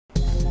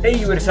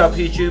Hey, what's up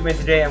YouTube, and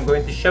today I'm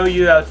going to show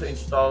you how to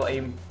install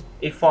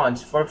a font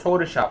for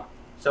Photoshop.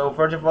 So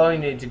first of all, you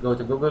need to go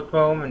to Google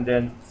Chrome and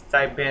then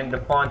type in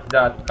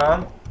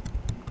thefont.com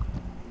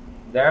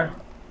there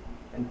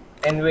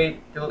and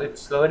wait till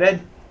it's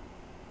loaded.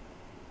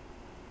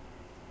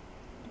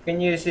 You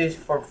can use this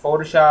for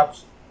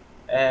Photoshops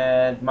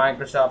and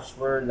Microsoft's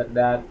Word like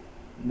that.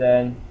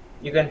 Then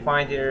you can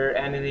find here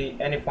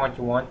any font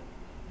you want.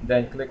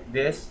 Then click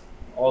this,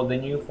 all the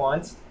new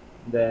fonts.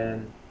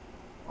 Then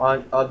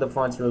all the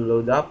fonts will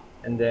load up,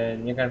 and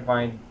then you can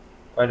find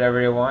whatever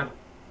you want.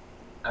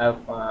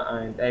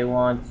 And I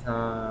want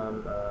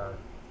some.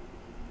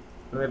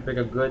 Let me pick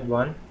a good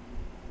one.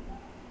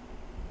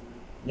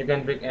 You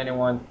can pick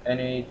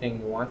anything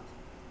you want.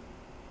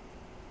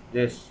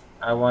 This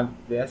I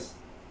want this.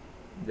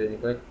 Then you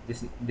click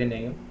this the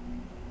name.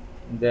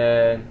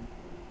 Then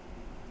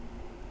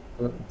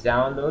click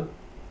download.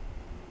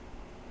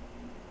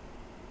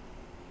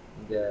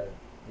 The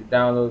the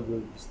download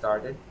will be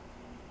started.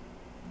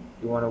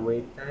 You want to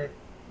wait on it.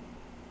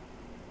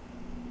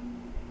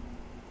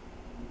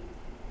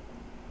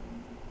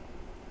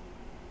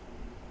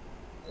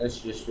 Let's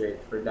just wait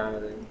for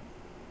downloading.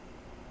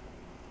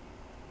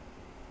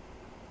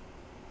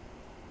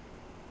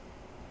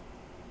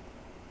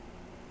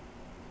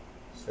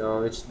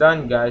 So it's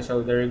done, guys.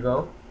 So there you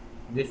go.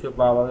 This will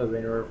pop up the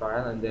WinRAR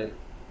file, and then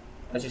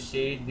as you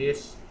see,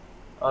 this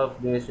all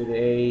of this with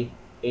the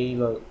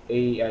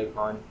A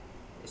icon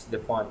is the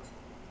font.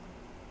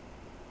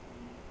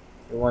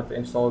 If you want to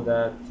install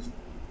that, just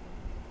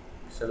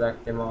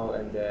select them all,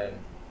 and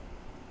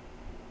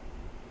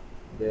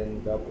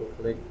then double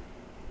click.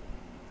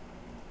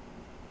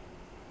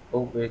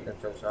 Oh wait, I'm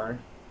so sorry.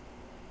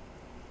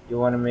 You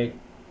want to make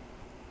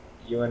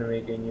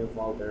a new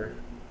folder.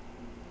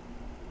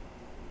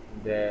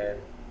 Then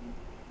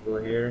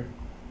go here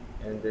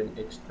and then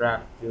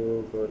extract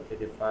to go to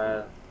the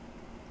file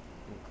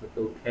and click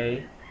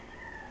OK.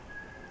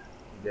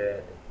 Then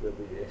it will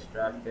be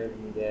extracted,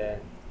 and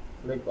then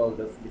click all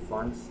the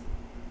fonts,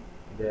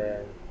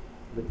 then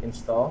click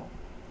install,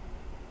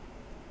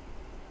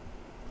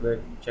 click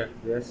check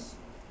this,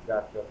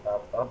 that will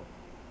pop up,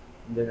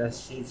 and then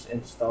as it's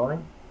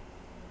installing,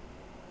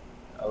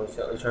 so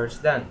it's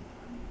done.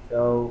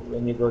 So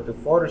when you go to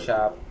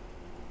Photoshop,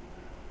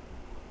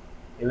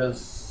 you will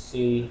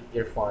see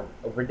your font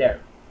over there.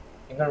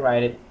 You can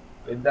write it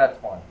with that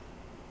font.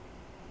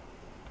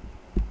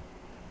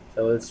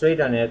 So let's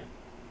wait on it,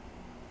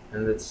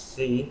 and let's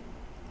see.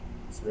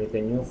 Let's make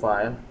a new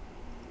file.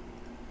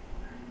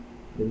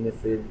 Then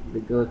if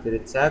we go to the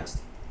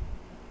text,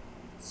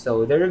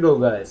 so there you go,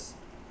 guys.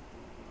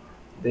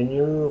 The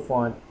new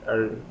font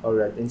are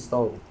already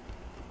installed.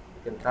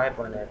 You can type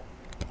on it.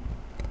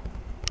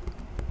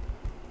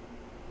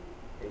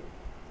 Okay.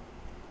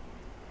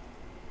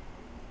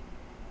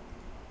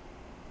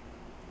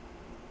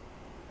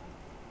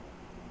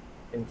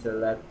 You can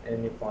select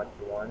any font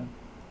you want.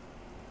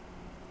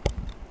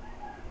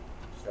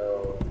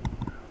 So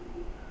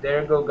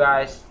there you go,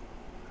 guys.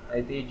 I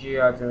teach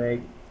you how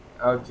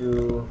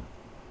to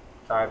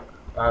type,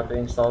 how to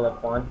install a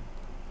font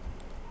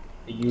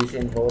to use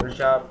in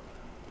Photoshop.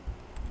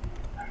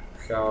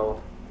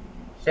 So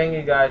thank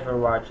you guys for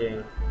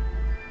watching.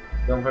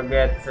 Don't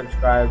forget to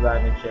subscribe,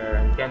 like, and share.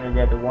 And can we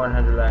get to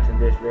 100 likes in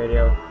this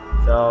video?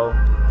 So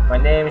my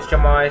name is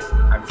Chamois.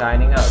 I'm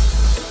signing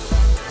out.